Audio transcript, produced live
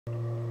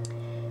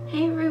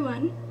Hey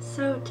everyone,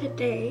 so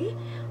today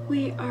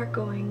we are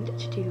going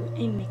to do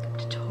a makeup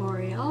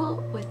tutorial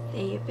with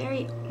a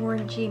very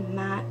orangey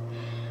matte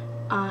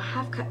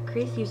half cut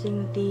crease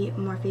using the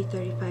Morphe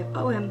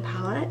 35OM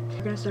palette.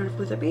 We're going to start off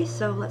with our base,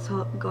 so let's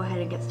go ahead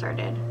and get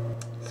started.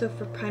 So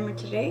for primer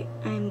today,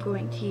 I'm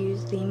going to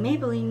use the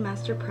Maybelline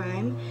Master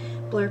Prime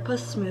Blur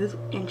Plus Smooth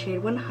in shade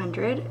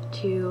 100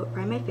 to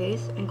prime my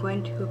face. I'm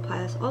going to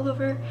apply this all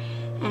over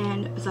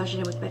and massage it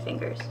in with my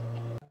fingers.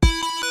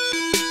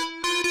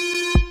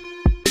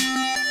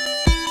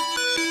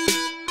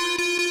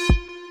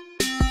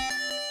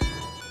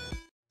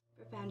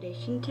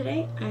 Foundation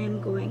today, I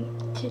am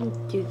going to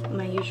do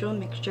my usual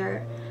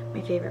mixture,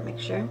 my favorite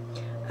mixture,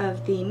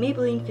 of the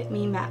Maybelline Fit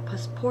Me Matte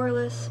Plus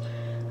Poreless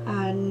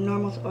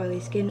Normal to Oily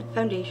Skin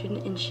Foundation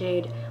in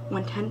shade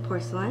 110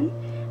 Porcelain,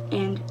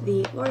 and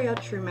the L'Oreal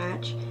True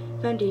Match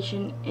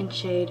Foundation in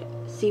shade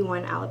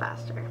C1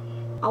 Alabaster.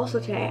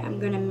 Also today, I'm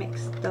going to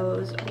mix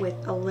those with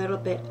a little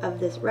bit of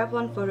this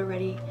Revlon Photo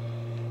Ready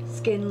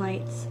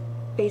SkinLights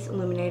Face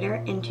Illuminator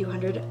in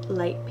 200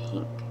 Light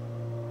Pink,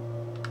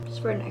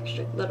 just for an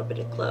extra little bit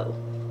of glow.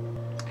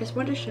 I just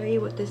wanted to show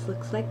you what this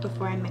looks like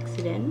before I mix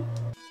it in.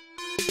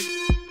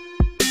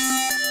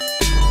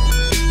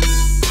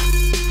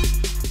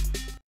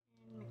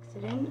 Mix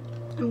it in.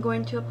 I'm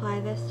going to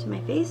apply this to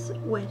my face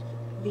with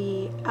the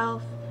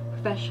e.l.f.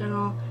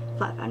 Professional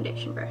Flat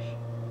Foundation Brush.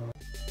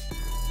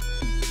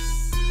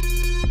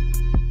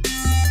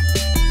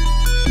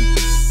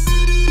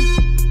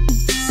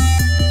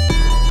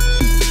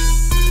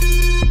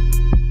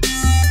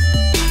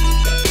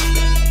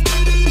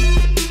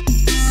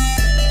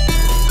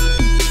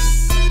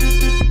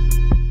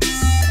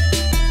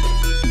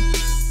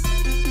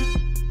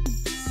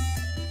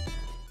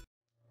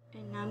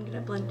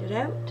 Blend it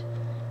out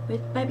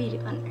with my beauty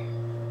blender.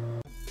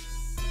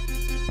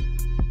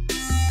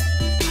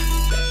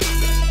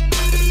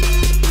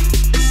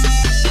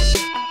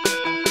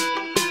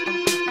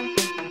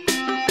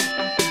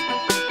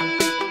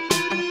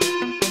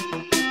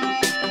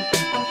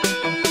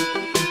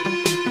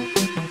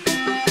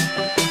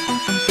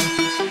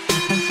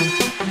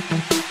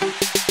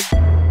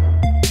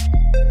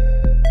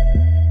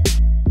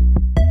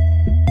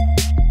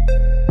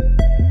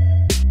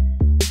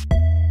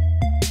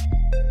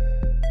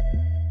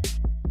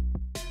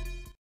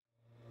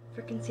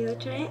 For concealer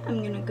today,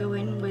 I'm going to go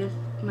in with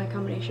my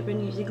combination I've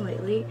been using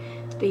lately,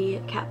 the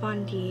Kat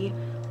Von D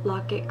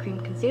Lock-It Cream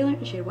Concealer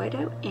in shade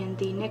Whiteout, and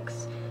the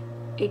NYX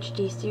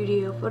HD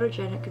Studio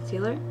Photogenic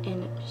Concealer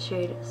in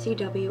shade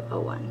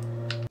CW01.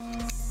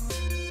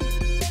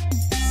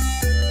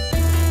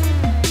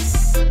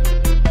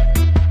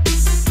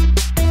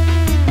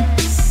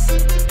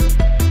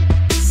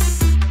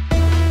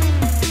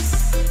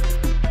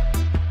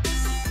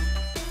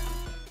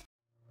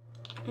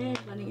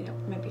 And blending it out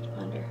with my beauty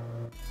blender.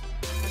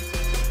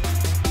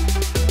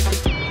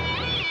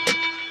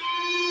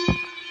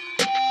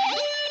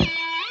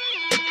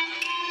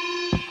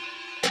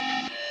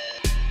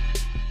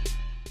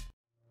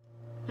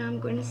 Now I'm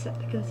going to set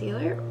the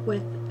concealer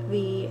with the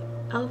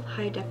e.l.f.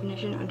 High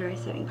Definition Under Eye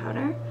Setting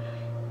Powder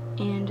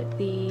and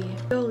the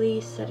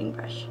Jolie Setting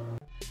Brush.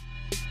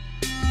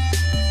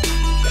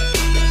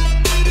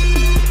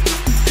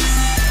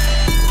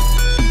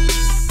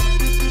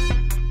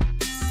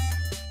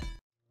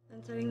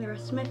 Then setting the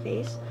rest of my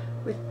face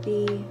with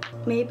the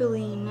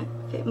Maybelline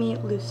Fit Me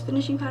Loose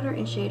Finishing Powder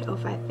in shade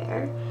 05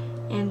 Fair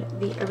and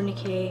the Urban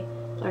Decay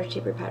Large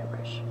Taper Powder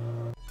Brush.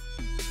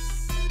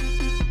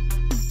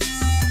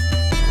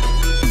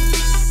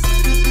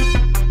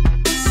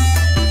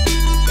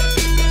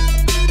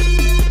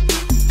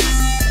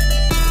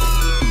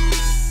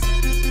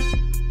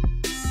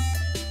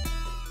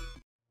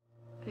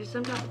 Just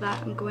on top of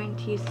that, I'm going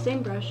to use the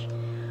same brush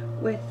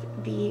with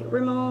the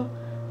Rimmel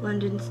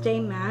London Stay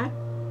Matte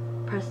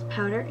Pressed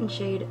Powder in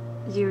shade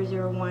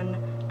 001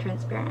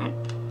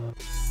 Transparent. I'm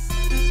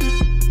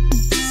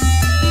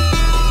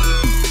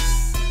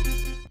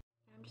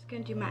just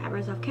going to do my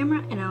eyebrows off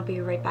camera and I'll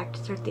be right back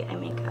to start the eye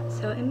makeup.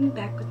 So I'm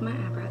back with my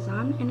eyebrows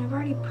on and I've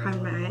already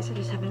primed my eyes, I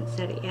just haven't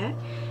set it yet.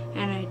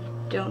 And I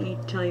don't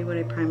need to tell you what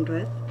I primed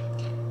with,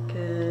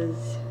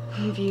 because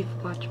if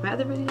you've watched my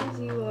other videos,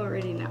 you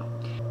already know.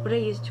 What I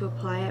used to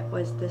apply it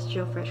was this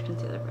Gel Fresh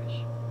concealer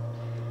brush.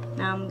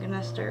 Now I'm going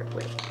to start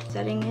with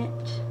setting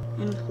it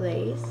in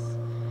place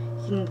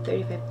using the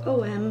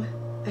 35OM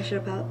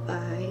eyeshadow palette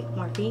by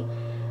Morphe.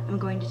 I'm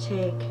going to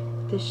take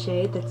this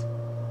shade that's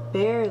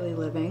barely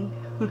living,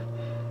 but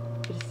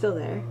it's still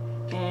there,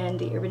 and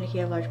the Urban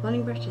Decay Large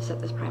Blending Brush to set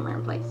this primer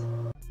in place.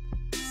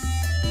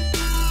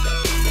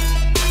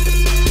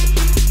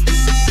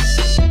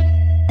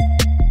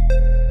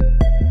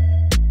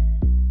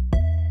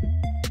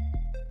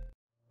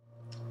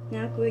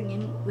 Now going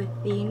in with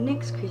the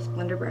NYX Crease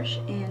Blender Brush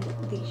and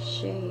the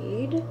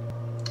shade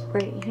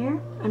right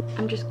here.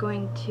 I'm just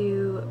going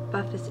to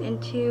buff this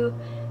into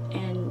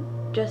and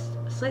just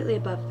slightly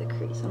above the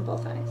crease on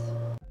both eyes.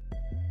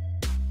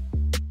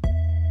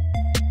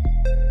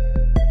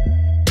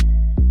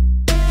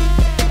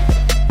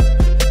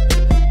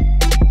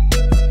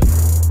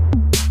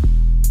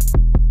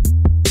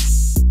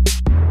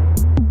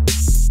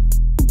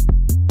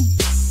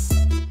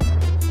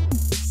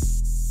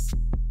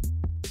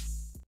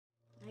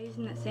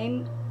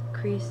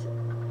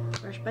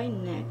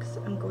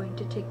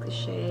 to take the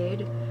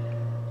shade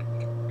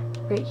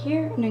right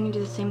here, and I'm going to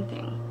do the same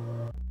thing.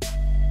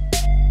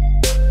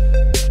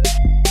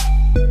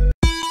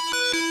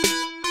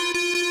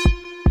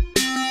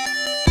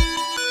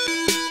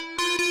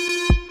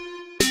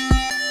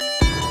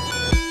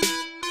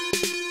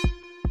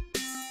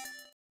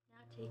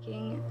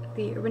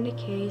 The Urban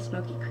Decay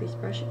Smoky Crease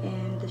Brush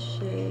and the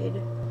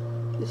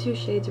two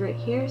shades right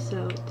here,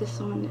 so this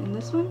one and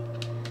this one.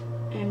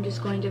 And I'm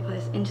just going to apply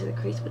this into the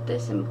crease with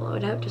this and blow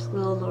it out just a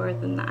little lower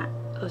than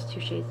those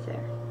two shades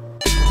there.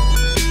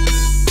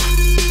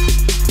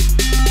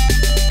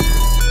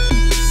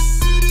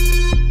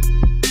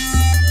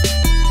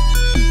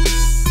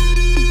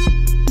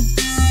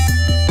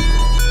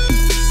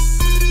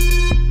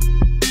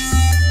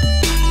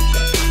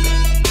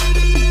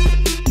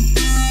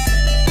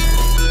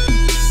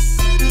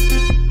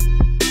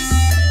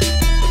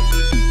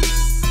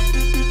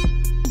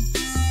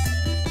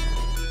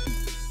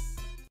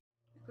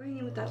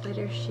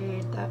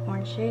 That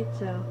orange shade,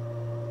 so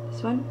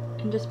this one,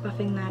 and just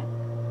buffing that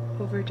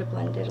over to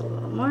blend it a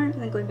little more, and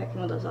then going back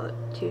in with those other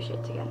two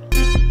shades again.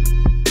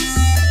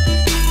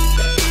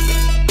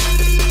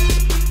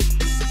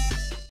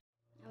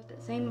 Now with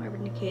that same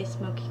Urban Decay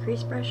Smoky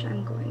Crease Brush,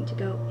 I'm going to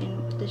go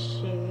in with the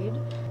shade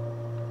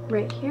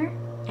right here,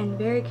 and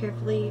very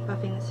carefully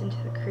buffing this into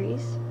the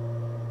crease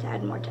to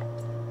add more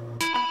depth.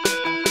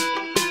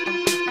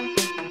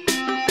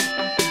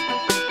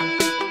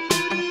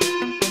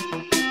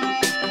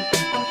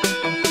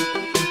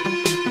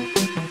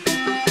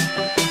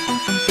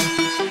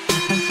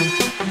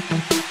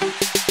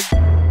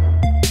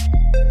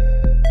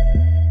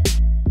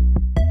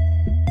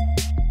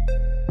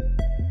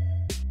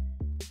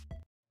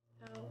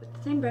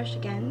 Same brush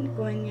again,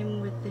 going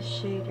in with this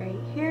shade right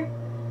here,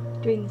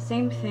 doing the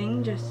same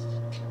thing, just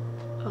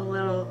a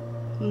little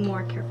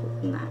more careful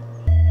than that.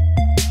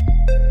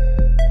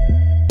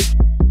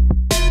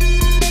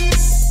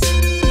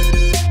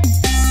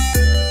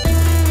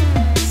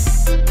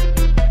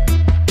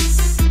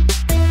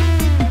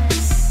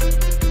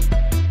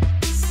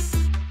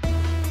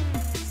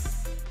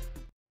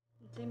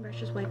 Same brush,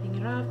 just wiping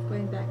it off,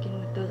 going back in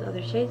with those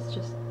other shades,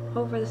 just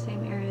over the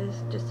same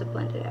areas, just to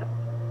blend it out.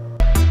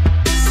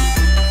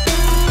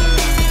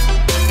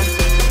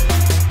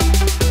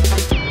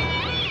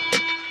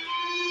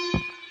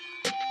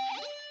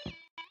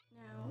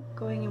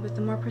 Going in with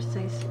the more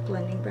precise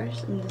blending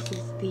brush, and this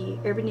is the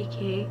Urban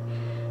Decay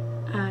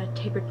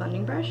tapered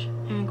blending brush,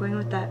 and going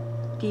with that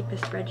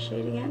deepest red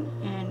shade again,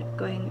 and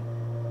going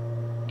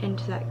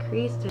into that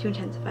crease to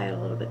intensify it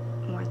a little bit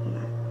more than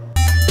that.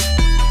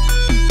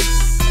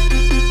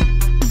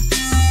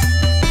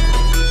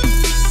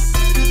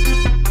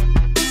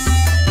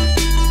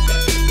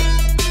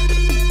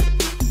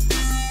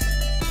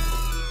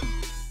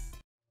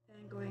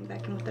 Then going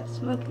back in with that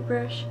smoky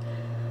brush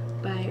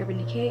by Urban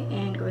Decay,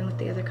 and going with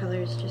the other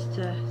colors just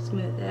to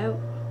smooth it out.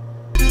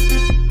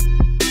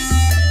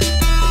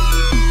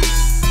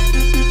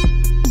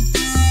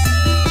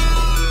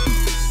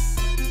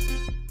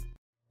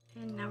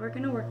 And now we're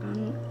going to work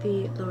on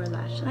the lower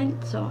lash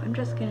line, so I'm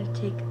just going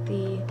to take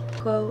the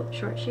Quo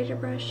short shader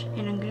brush,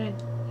 and I'm going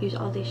to use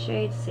all these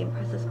shades, same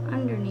process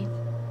underneath,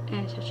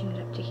 and touching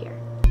it up to here.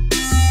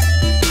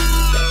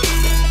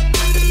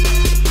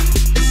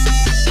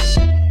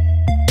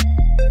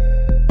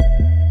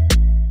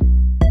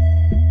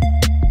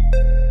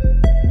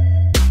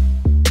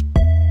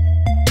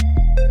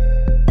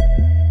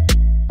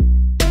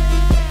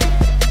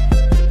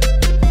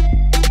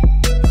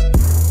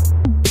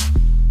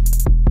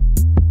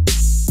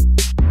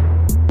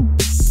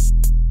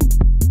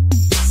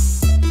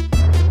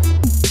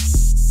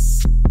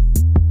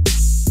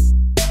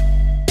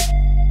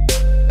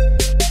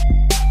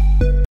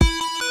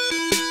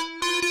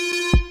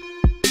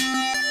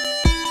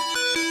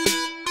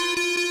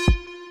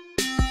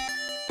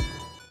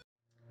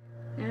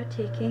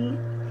 Taking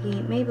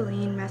the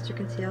Maybelline Master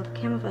Concealed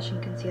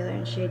Camouflaging Concealer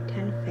in shade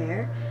 10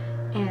 Fair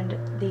and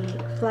the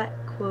Flat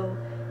Quo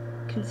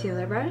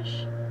Concealer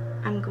Brush,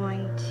 I'm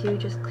going to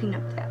just clean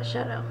up that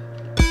shadow.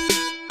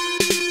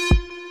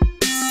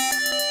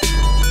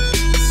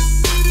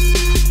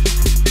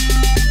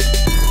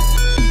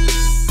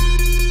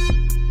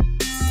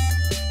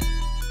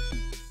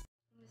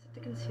 Set the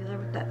concealer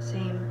with that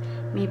same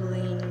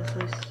Maybelline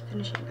Loose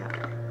Finishing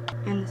Powder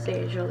and the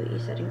Stay Jolie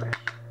setting brush.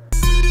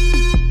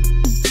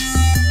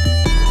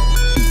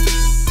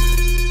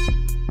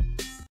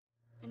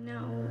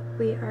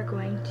 We are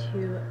going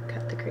to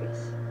cut the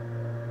crease.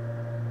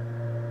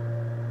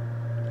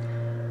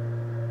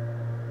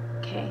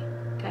 Okay,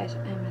 guys,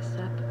 I messed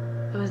up.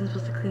 I wasn't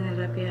supposed to clean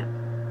that up yet.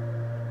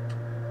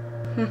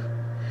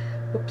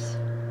 Whoops.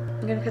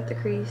 I'm gonna cut the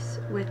crease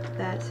with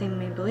that same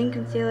Maybelline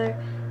concealer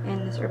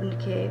and this Urban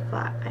Decay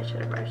flat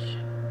eyeshadow brush.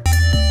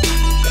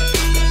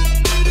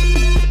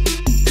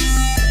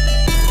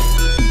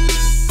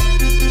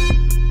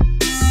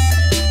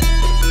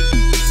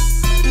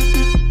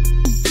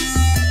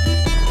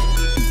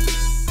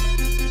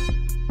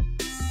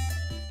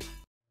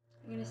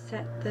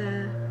 Set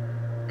the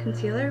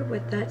concealer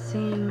with that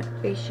same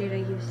face shade I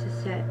used to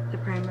set the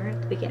primer at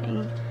the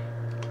beginning,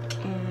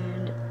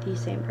 and the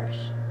same brush.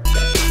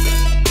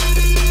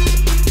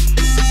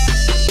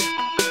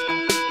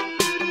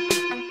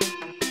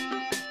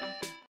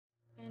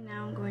 And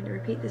now I'm going to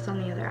repeat this on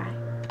the other eye.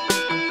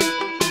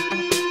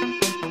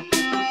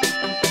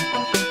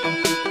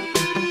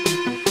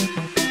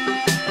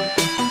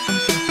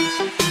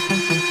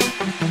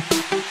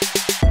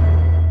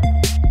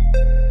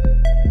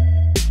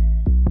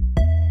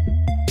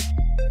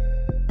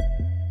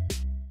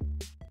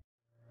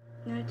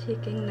 Now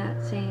taking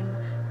that same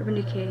Urban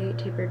Decay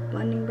tapered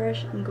blending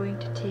brush, I'm going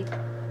to take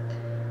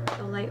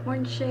the light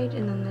orange shade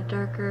and then the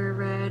darker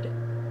red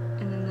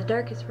and then the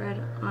darkest red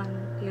on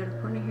the outer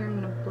corner here.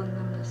 I'm going to blend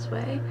them this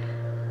way.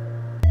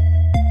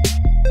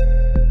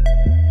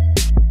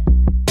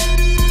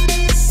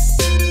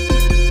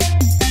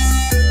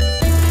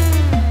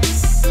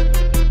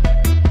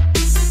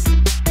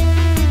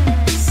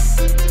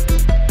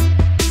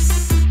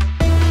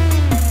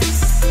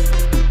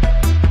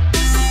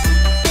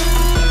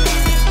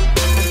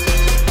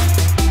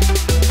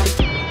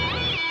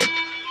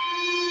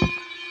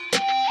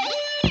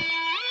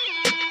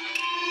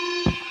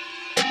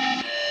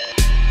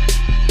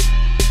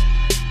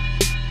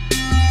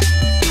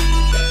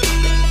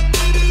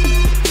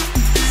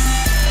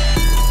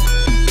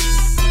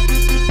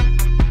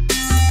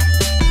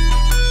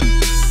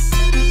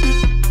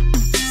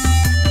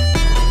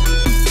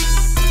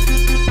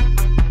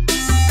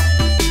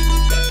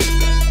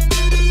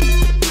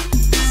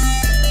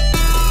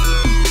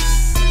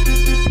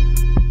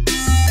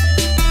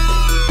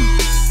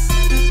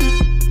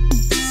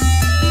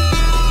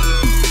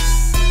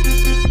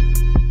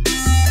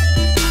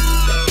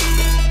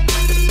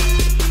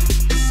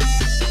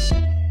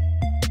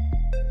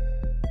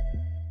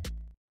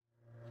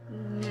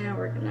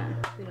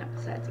 Clean up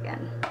the sides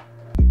again.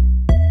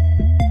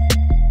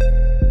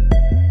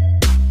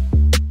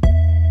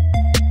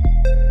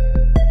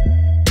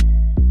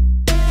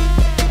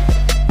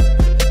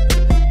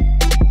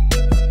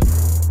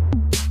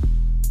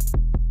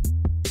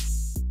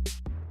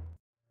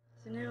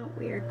 So now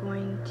we are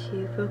going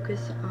to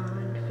focus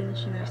on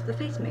finishing off the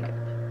face makeup.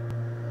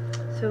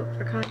 So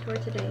for contour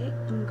today,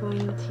 I'm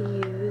going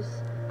to use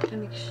a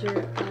mixture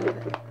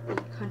of the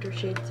contour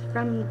shades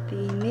from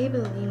the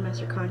Maybelline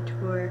Master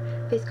Contour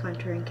Face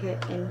Contouring Kit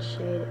in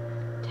shade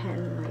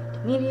 10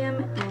 Light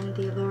Medium and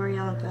the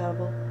L'Oreal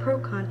Infallible Pro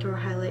Contour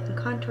Highlight and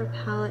Contour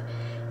Palette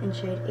in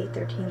shade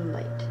 813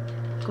 Light.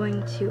 I'm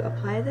going to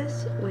apply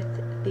this with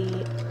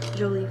the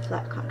Jolie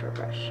Flat Contour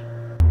Brush.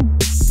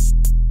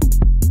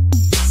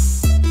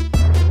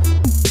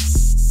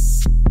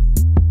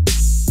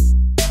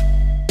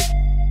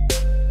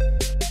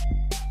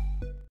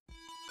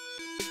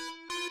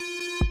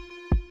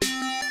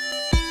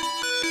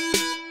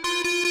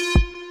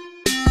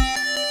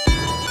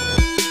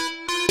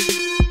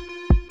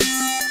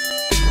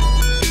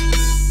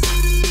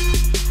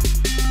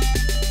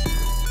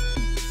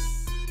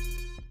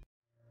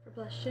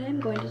 Today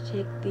I'm going to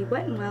take the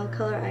Wet n Wild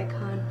Color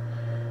Icon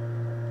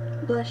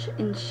blush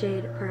in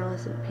shade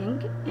Pearlescent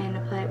Pink and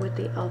apply it with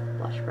the e.l.f.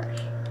 blush brush.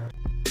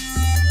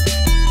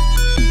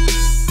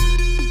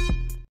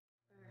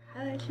 For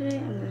highlight today,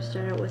 I'm going to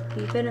start out with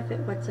the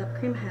Benefit What's Up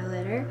Cream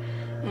Highlighter,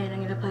 and I'm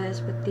going to apply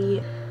this with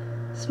the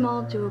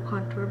small duo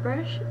contour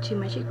brush to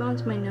my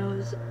cheekbones, my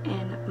nose,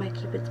 and my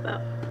Cupid's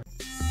bow.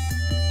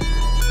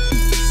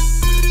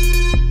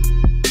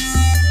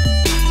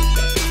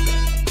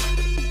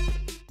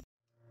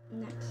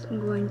 I'm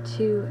going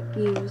to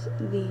use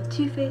the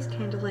Too Faced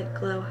Candlelight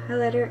Glow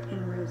Highlighter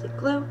in Rosy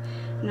Glow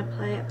and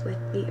apply it with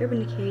the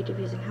Urban Decay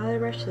Diffusing Highlighter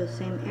Brush to the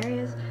same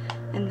areas,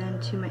 and then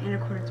to my inner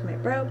corners of my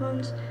brow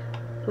bones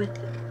with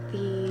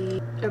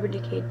the Urban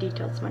Decay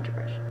Detailed Smudger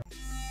Brush.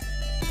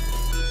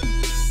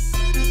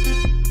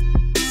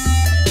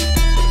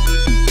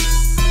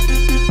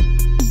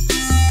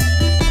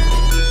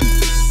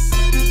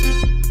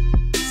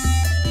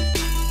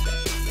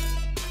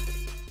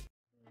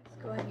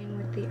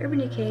 Urban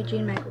Decay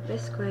Jean Michael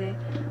Bisquet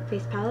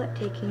face palette,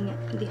 taking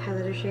the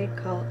highlighter shade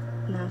called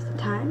Now's the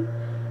Time,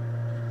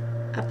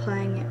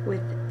 applying it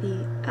with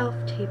the e.l.f.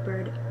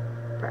 tapered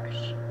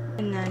brush,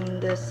 and then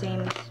the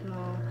same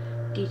small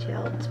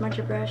detailed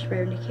smudger brush by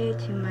Urban Decay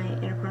to my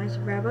inner corners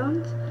of brow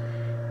bones,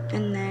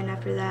 and then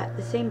after that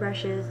the same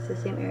brushes, the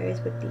same areas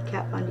with the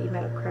Kat Von D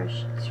Metal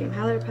Crush Extreme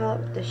Highlighter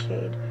palette with the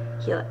shade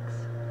Helix.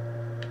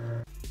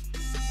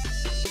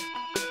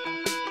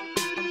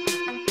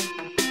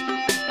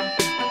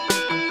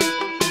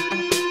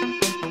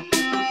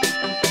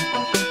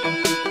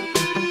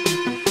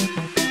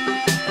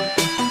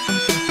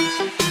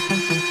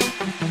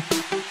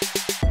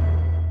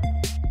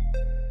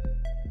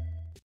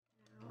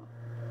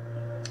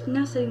 I'm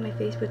now setting my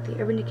face with the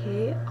Urban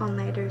Decay All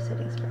Nighter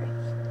Setting Spray.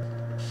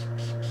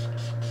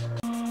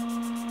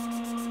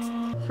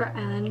 For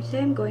eyeliner today,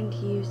 I'm going to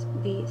use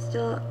the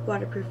Still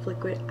Waterproof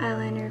Liquid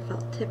Eyeliner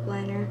Felt Tip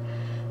Liner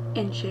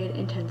in shade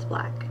Intense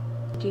Black.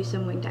 Do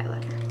some winged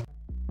eyeliner.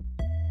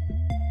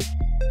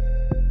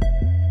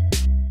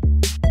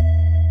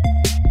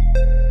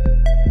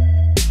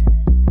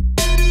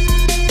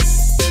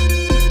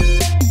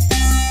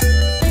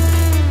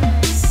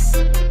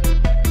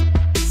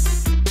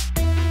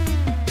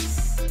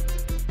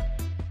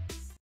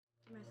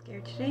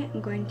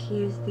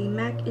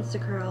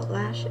 Just a curl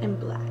lash in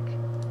black.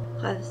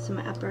 Apply this to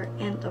my upper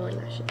and lower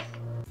lashes.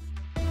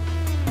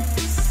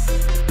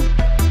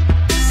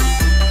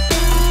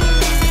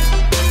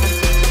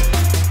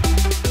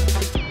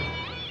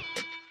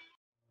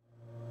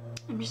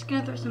 I'm just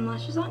gonna throw some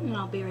lashes on and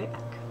I'll be right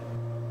back.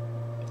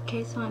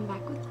 Okay, so I'm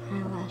back with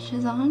my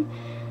lashes on.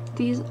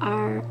 These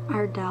are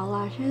Ardell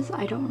lashes.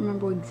 I don't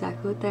remember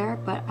exactly what they are,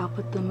 but I'll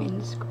put them in the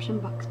description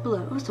box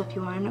below, so if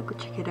you want to know, go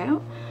check it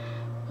out.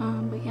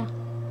 But yeah.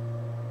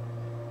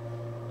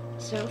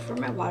 So for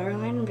my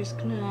waterline, I'm just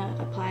gonna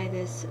apply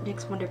this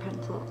NYX Wonder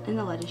Pencil in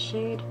the lettuce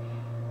shade,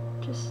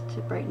 just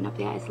to brighten up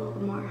the eyes a little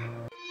bit more.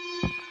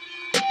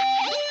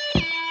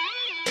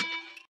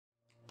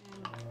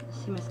 And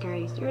see mascara I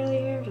used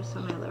earlier, just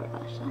on my lower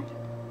lash line.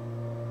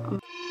 For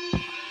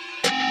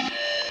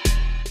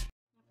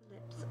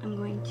lips, I'm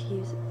going to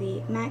use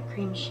the Matte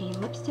Cream Sheen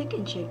lipstick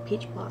in shade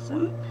Peach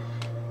Blossom.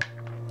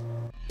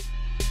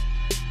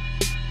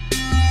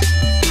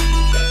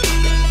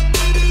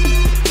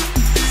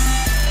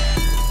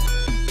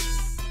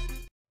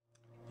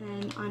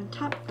 On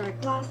top for our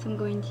gloss, I'm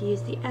going to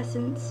use the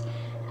Essence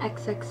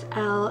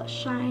XXL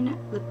Shine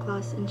Lip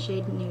Gloss in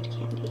shade Nude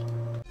Candy.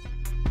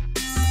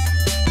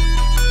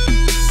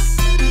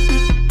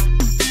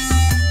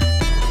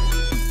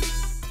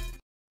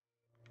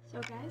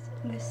 So guys,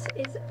 this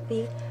is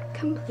the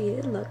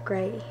completed look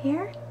right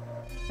here.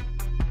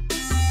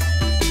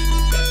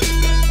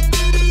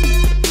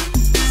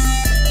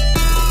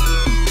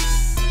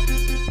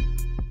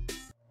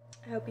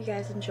 I hope you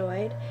guys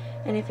enjoyed,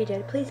 and if you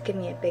did, please give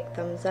me a big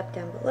thumbs up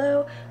down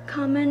below,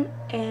 comment,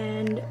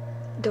 and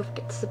don't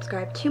forget to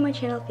subscribe to my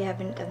channel if you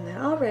haven't done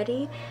that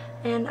already,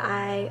 and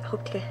I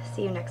hope to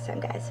see you next time,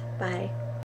 guys. Bye.